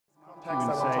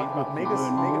and say, look, you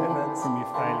learn more from your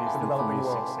failures than from your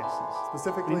successes.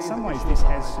 Specifically, in some ways, this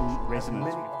has some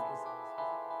resonance with it.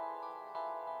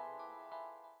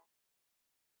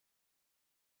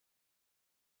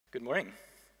 Good morning.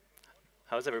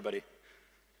 How's everybody?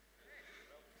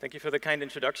 Thank you for the kind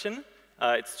introduction.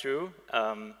 It's true.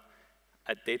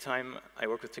 At daytime, I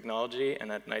work with technology,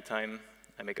 and at nighttime,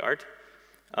 I make art.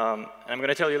 And I'm going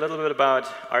to tell you a little bit about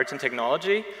art and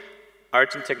technology.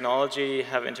 Art and technology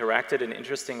have interacted in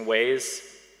interesting ways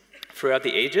throughout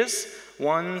the ages.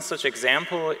 One such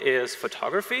example is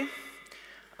photography.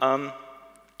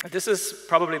 This is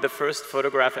probably the first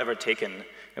photograph ever taken.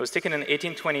 It was taken in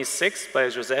 1826 by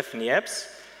Joseph Niepce,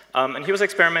 and he was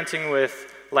experimenting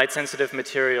with light-sensitive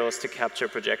materials to capture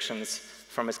projections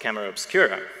from his camera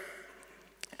obscura.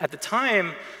 At the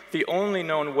time, the only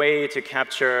known way to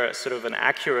capture sort of an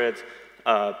accurate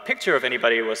picture of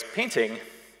anybody was painting.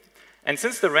 And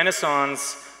since the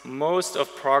Renaissance, most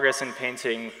of progress in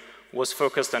painting was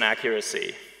focused on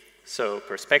accuracy. So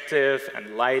perspective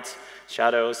and light,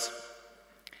 shadows.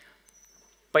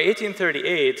 By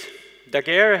 1838,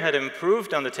 Daguerre had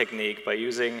improved on the technique by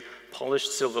using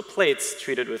polished silver plates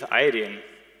treated with iodine.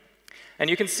 And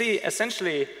you can see,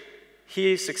 essentially,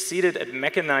 he succeeded at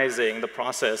mechanizing the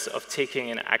process of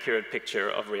taking an accurate picture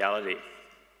of reality.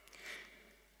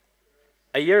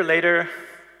 A year later,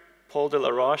 Paul de la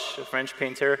Roche, a French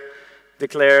painter,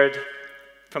 declared,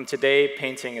 "From today,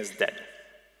 painting is dead."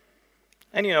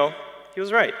 And you know, he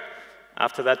was right.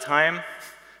 After that time,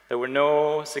 there were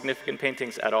no significant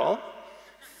paintings at all.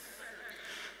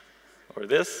 Or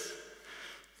this,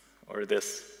 or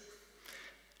this.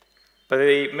 By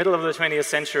the middle of the 20th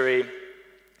century,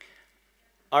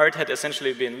 art had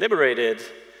essentially been liberated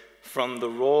from the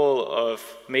role of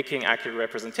making accurate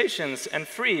representations and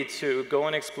free to go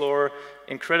and explore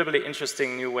incredibly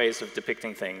interesting new ways of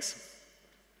depicting things.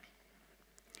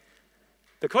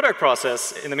 The Kodak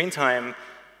process, in the meantime,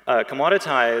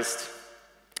 commoditized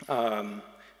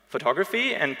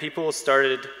photography, and people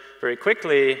started very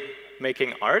quickly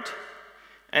making art.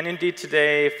 And indeed,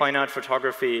 today, fine art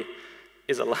photography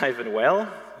is alive and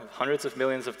well, with hundreds of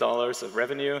millions of dollars of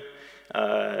revenue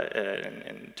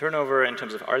and turnover in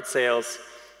terms of art sales.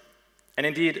 And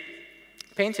indeed,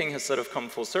 painting has sort of come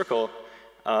full circle.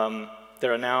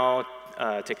 There are now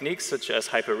techniques such as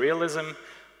hyperrealism,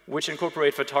 which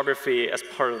incorporate photography as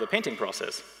part of the painting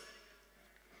process.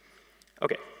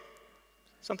 OK,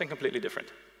 something completely different.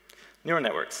 Neural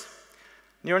networks.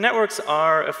 Neural networks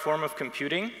are a form of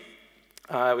computing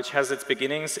which has its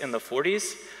beginnings in the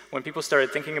 40s, when people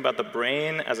started thinking about the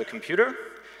brain as a computer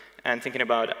and thinking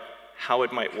about how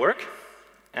it might work.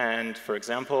 And for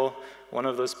example, one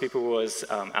of those people was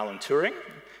Alan Turing.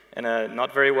 In a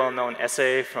not very well-known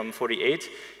essay from '48,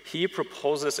 he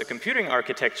proposes a computing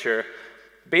architecture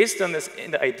based on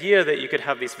the idea that you could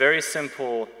have these very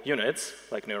simple units,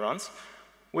 like neurons,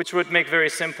 which would make very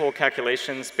simple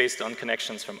calculations based on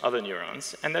connections from other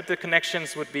neurons, and that the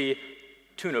connections would be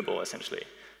tunable, essentially.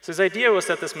 So his idea was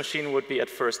that this machine would be at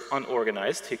first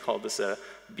unorganized. He called this a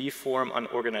B-form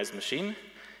unorganized machine.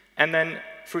 And then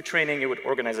through training, it would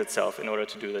organize itself in order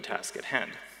to do the task at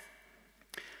hand.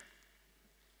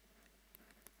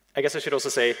 I guess I should also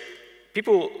say,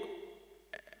 people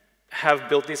have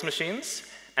built these machines,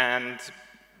 and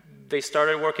they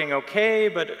started working OK,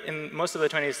 but in most of the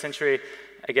 20th century,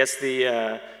 I guess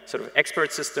the sort of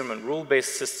expert system and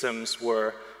rule-based systems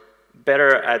were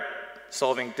better at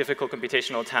solving difficult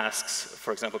computational tasks,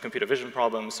 for example, computer vision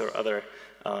problems or other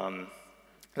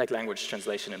like language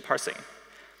translation and parsing.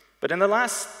 But in the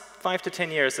last 5 to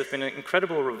 10 years, there's been an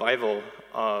incredible revival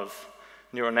of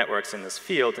neural networks in this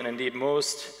field, and indeed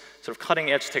most sort of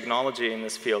cutting-edge technology in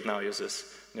this field now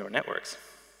uses neural networks.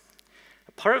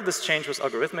 Part of this change was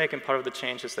algorithmic, and part of the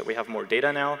change is that we have more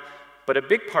data now. But a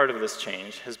big part of this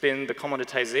change has been the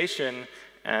commoditization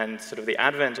and sort of the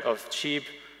advent of cheap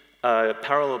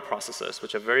parallel processors,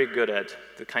 which are very good at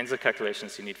the kinds of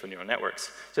calculations you need for neural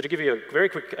networks. So to give you a very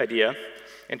quick idea,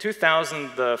 in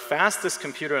 2000, the fastest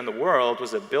computer in the world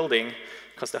was a building,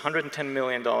 cost $110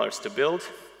 million to build,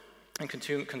 and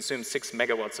consumed 6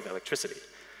 megawatts of electricity.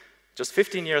 Just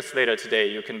 15 years later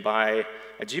today, you can buy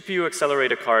a GPU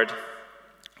accelerator card,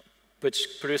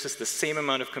 which produces the same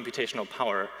amount of computational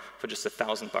power for just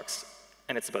 $1,000.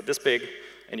 And it's about this big,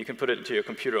 and you can put it into your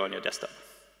computer on your desktop,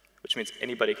 which means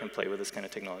anybody can play with this kind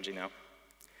of technology now.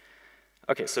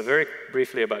 OK, so very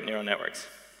briefly about neural networks.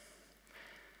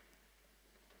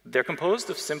 They're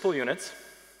composed of simple units.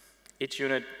 Each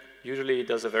unit usually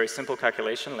does a very simple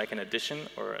calculation, like an addition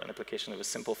or an application of a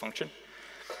simple function.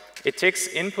 It takes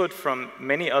input from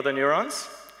many other neurons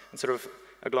and sort of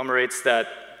agglomerates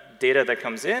that data that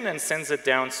comes in and sends it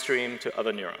downstream to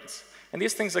other neurons. And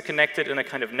these things are connected in a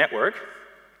kind of network.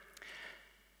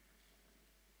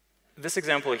 This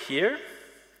example here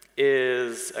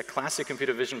is a classic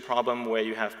computer vision problem where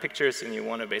you have pictures and you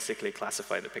want to basically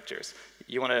classify the pictures.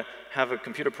 You want to have a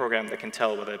computer program that can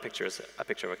tell whether a picture is a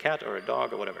picture of a cat or a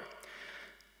dog or whatever.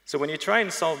 So when you try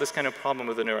and solve this kind of problem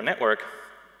with a neural network,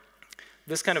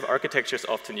 this kind of architecture is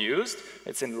often used.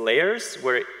 It's in layers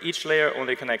where each layer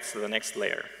only connects to the next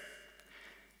layer.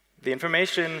 The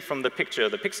information from the picture,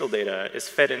 the pixel data, is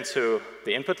fed into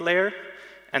the input layer,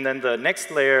 and then the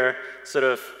next layer sort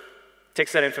of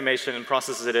takes that information and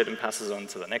processes it and passes on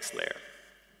to the next layer.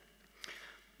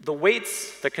 The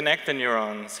weights that connect the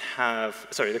neurons have,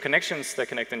 sorry, the connections that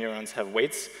connect the neurons have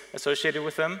weights associated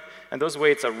with them, and those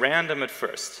weights are random at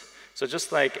first. So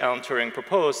just like Alan Turing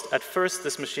proposed, at first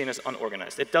this machine is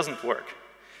unorganized. It doesn't work.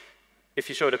 If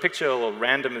you show it a picture, it will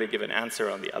randomly give an answer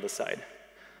on the other side.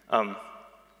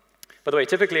 By the way,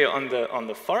 typically on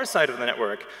the far side of the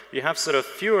network, you have sort of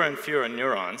fewer and fewer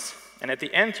neurons. And at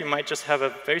the end, you might just have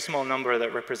a very small number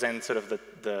that represents sort of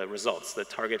the results, the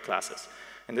target classes.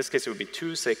 In this case, it would be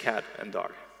 2, say, cat and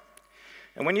dog.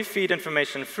 And when you feed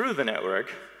information through the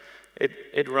network,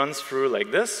 it runs through like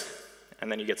this,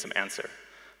 and then you get some answer.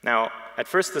 Now, at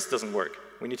first, this doesn't work.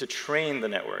 We need to train the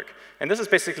network. And this is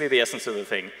basically the essence of the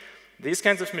thing. These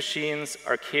kinds of machines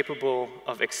are capable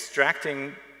of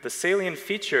extracting the salient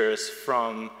features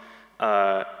from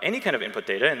any kind of input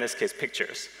data, in this case,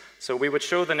 pictures. So we would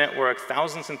show the network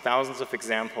thousands and thousands of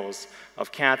examples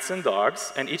of cats and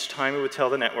dogs, and each time we would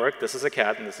tell the network, this is a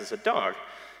cat and this is a dog.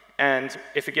 And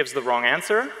if it gives the wrong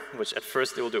answer, which at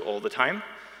first it will do all the time,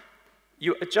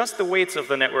 you adjust the weights of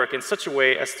the network in such a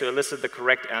way as to elicit the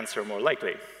correct answer more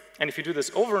likely. And if you do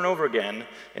this over and over again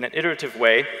in an iterative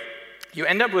way, you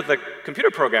end up with a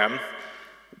computer program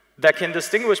that can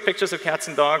distinguish pictures of cats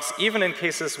and dogs even in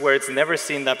cases where it's never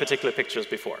seen that particular pictures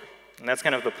before. And that's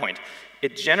kind of the point.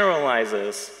 It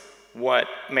generalizes what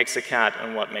makes a cat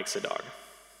and what makes a dog.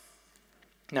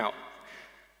 Now,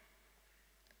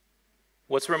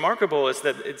 what's remarkable is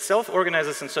that it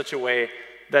self-organizes in such a way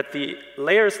that the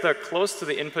layers that are close to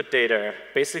the input data,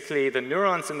 basically the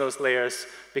neurons in those layers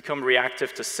become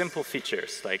reactive to simple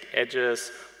features like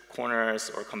edges,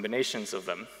 corners, or combinations of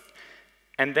them.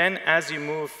 And then as you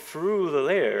move through the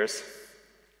layers,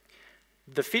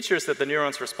 the features that the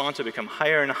neurons respond to become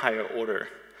higher and higher order.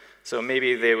 So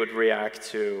maybe they would react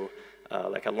to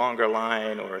like a longer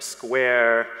line or a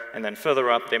square, and then further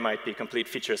up they might be complete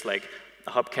features like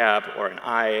a hubcap or an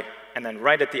eye. And then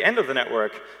right at the end of the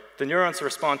network, the neurons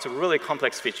respond to really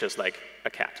complex features like a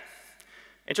cat.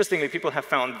 Interestingly, people have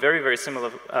found very, very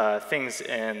similar things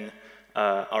in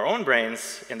our own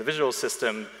brains, in the visual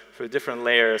system, through different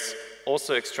layers,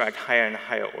 also extract higher and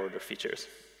higher order features.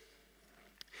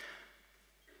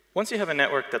 Once you have a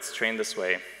network that's trained this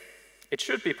way, it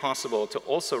should be possible to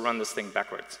also run this thing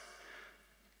backwards.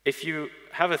 If you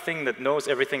have a thing that knows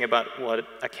everything about what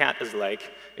a cat is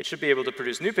like, it should be able to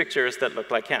produce new pictures that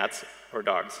look like cats or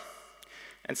dogs.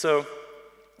 And so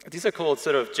these are called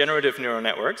sort of generative neural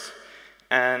networks.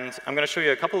 And I'm going to show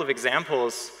you a couple of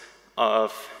examples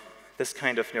of this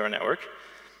kind of neural network.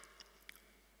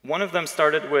 One of them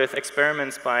started with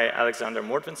experiments by Alexander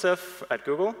Mortvintsev at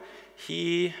Google.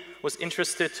 He was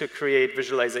interested to create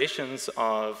visualizations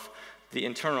of the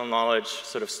internal knowledge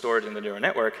sort of stored in the neural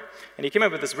network. And he came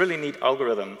up with this really neat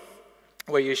algorithm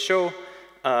where you show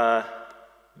a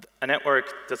network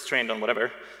that's trained on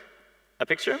whatever, a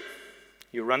picture,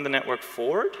 you run the network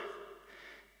forward,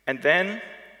 and then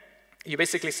you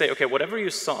basically say, OK, whatever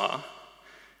you saw,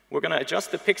 we're going to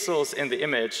adjust the pixels in the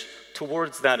image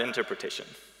towards that interpretation,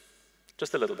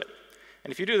 just a little bit.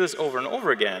 And if you do this over and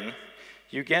over again,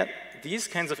 you get these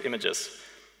kinds of images.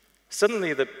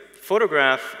 Suddenly, the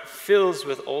photograph fills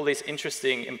with all these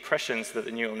interesting impressions that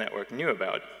the neural network knew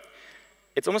about.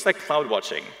 It's almost like cloud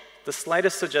watching. The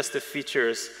slightest suggestive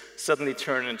features suddenly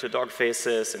turn into dog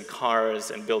faces and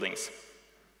cars and buildings.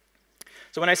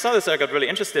 So when I saw this, I got really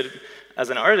interested. As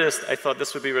an artist, I thought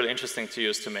this would be really interesting to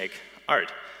use to make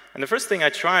art. And the first thing I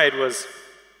tried was,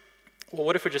 well,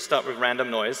 what if we just start with random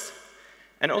noise?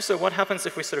 And also, what happens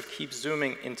if we sort of keep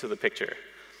zooming into the picture?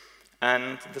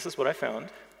 And this is what I found.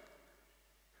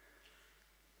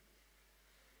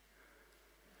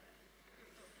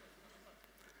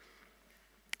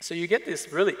 So you get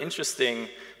this really interesting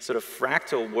sort of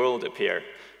fractal world appear,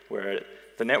 where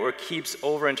the network keeps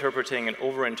over-interpreting and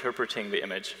over-interpreting the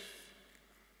image.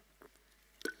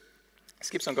 This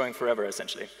keeps on going forever,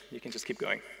 essentially. You can just keep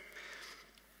going.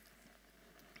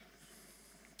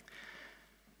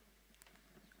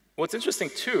 What's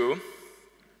interesting, too,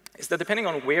 is that depending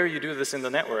on where you do this in the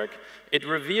network, it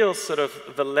reveals sort of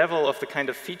the level of the kind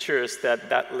of features that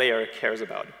that layer cares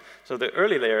about. So the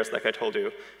early layers, like I told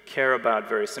you, care about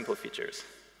very simple features,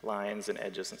 lines and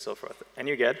edges and so forth. And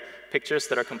you get pictures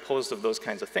that are composed of those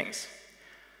kinds of things.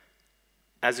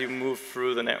 As you move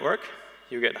through the network,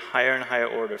 you get higher and higher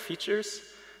order features,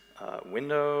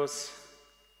 windows,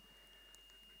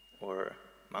 or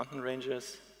mountain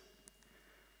ranges,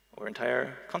 or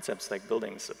entire concepts like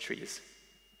buildings or trees.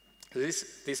 So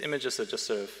these images are just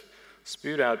sort of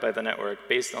spewed out by the network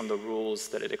based on the rules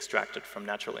that it extracted from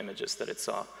natural images that it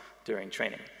saw during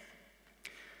training.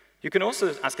 You can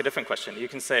also ask a different question. You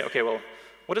can say, okay, well,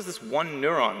 what does this one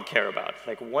neuron care about?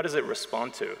 Like, what does it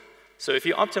respond to? So if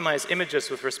you optimize images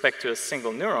with respect to a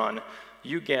single neuron,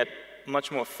 you get much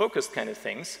more focused kind of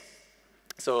things.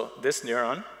 So this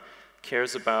neuron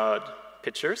cares about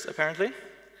pictures, apparently,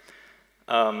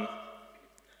 or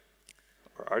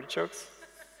artichokes,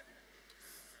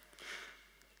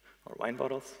 or wine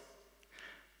bottles.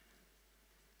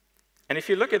 And if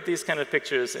you look at these kind of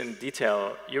pictures in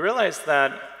detail, you realize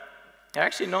that they're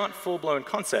actually not full-blown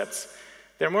concepts.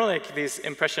 They're more like these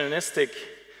impressionistic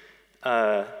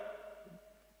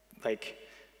like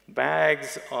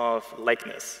bags of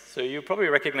likeness. So you probably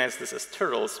recognize this as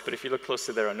turtles, but if you look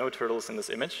closely, there are no turtles in this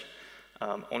image,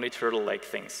 only turtle-like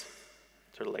things,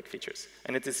 turtle-like features.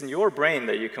 And it is in your brain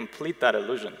that you complete that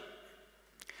illusion.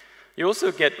 You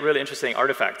also get really interesting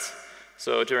artifacts.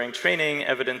 So during training,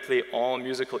 evidently, all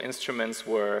musical instruments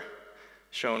were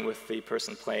shown with the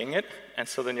person playing it. And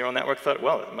so the neural network thought,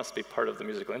 well, it must be part of the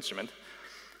musical instrument.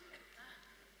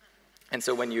 And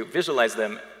so when you visualize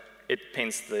them, it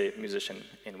paints the musician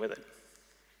in with it.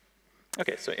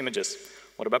 OK, so images.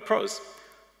 What about prose?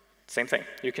 Same thing.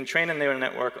 You can train a neural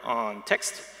network on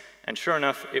text, and sure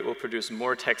enough, it will produce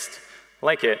more text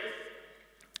like it.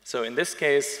 So in this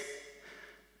case,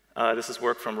 this is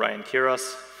work from Ryan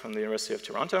Quiros from the University of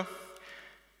Toronto.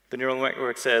 The neural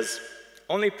network says,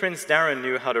 only Prince Darren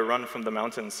knew how to run from the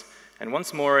mountains, and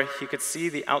once more, he could see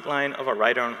the outline of a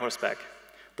rider on horseback.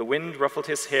 The wind ruffled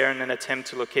his hair in an attempt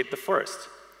to locate the forest.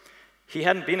 He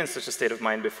hadn't been in such a state of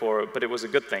mind before, but it was a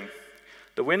good thing.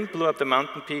 The wind blew up the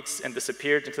mountain peaks and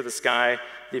disappeared into the sky,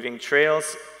 leaving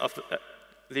trails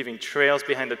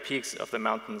behind the peaks of the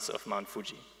mountains of Mount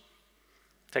Fuji.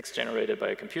 Text generated by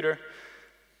a computer.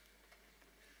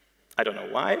 I don't know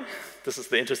why. This is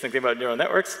the interesting thing about neural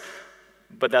networks,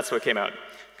 but that's what came out.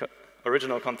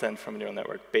 Original content from a neural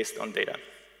network based on data.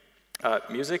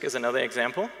 Music is another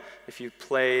example. If you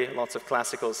play lots of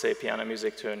classical, say, piano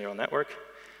music to a neural network,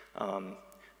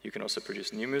 you can also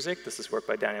produce new music. This is work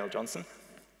by Daniel Johnson.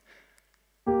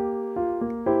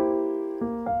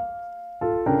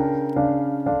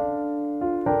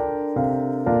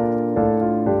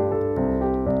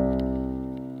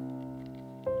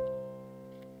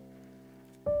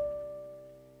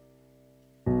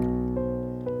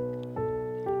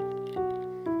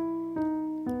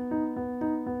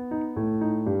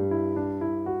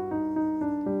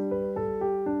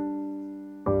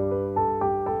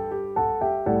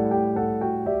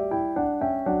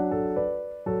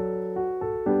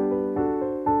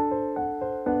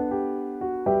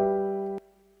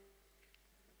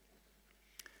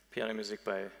 Music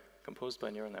composed by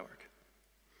neural network.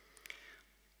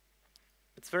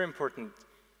 It's very important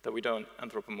that we don't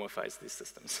anthropomorphize these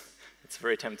systems. It's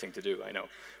very tempting to do, I know.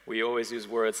 We always use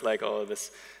words like, oh, this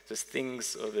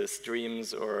thinks, or this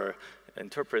dreams, or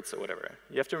interprets, or whatever.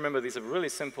 You have to remember these are really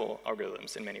simple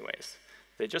algorithms in many ways.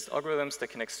 They're just algorithms that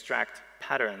can extract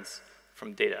patterns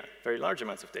from data, very large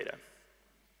amounts of data.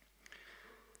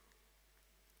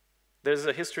 There's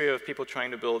a history of people trying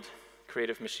to build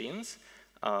creative machines.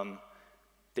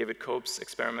 David Cope's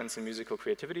experiments in musical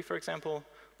creativity, for example,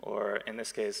 or in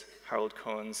this case, Harold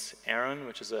Cohen's Aaron,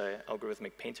 which is an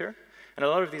algorithmic painter. And a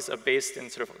lot of these are based in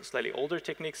sort of slightly older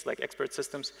techniques like expert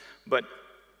systems, but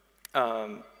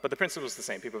the principle is the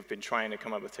same. People have been trying to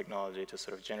come up with technology to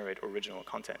sort of generate original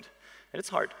content. And it's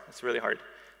hard. It's really hard.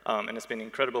 And it's been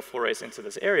incredible forays into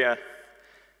this area.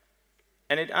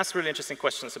 And it asks really interesting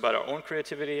questions about our own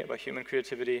creativity, about human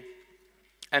creativity.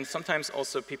 And sometimes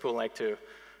also people like to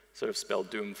sort of spell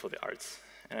doom for the arts.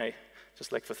 And I,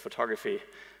 just like with photography,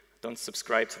 don't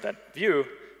subscribe to that view.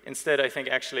 Instead, I think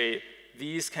actually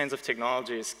these kinds of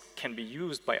technologies can be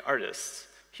used by artists,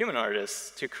 human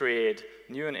artists, to create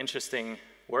new and interesting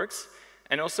works.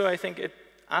 And also, I think it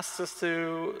asks us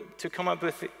to come up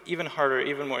with even harder,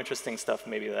 even more interesting stuff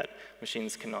maybe that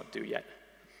machines cannot do yet.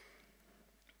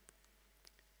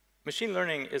 Machine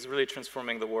learning is really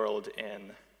transforming the world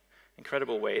in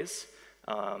incredible ways.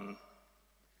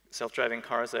 Self-driving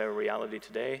cars are a reality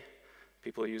today.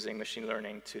 people using machine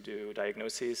learning to do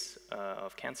diagnoses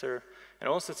of cancer, and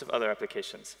all sorts of other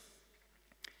applications.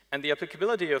 And the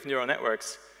applicability of neural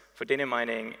networks for data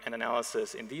mining and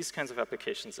analysis in these kinds of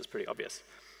applications is pretty obvious.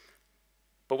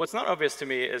 But what's not obvious to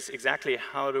me is exactly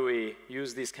how do we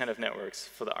use these kind of networks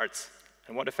for the arts,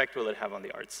 and what effect will it have on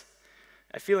the arts?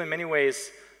 I feel in many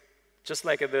ways, just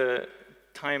like at the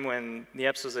time when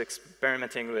Niepce was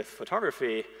experimenting with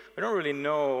photography, we don't really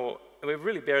know, we've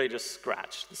really barely just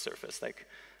scratched the surface. Like,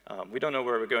 we don't know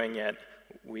where we're going yet.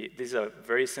 These are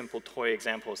very simple toy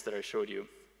examples that I showed you.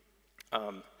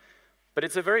 But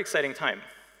it's a very exciting time.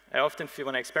 I often feel,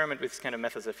 when I experiment with these kind of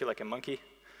methods, I feel like a monkey,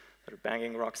 sort of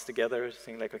banging rocks together,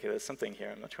 thinking like, okay, there's something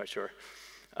here, I'm not quite sure.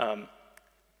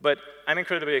 But I'm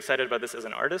incredibly excited about this as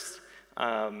an artist,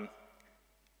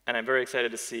 and I'm very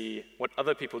excited to see what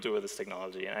other people do with this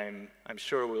technology, and I'm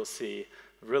sure we'll see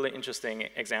really interesting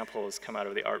examples come out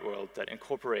of the art world that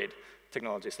incorporate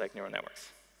technologies like neural networks.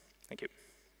 Thank you.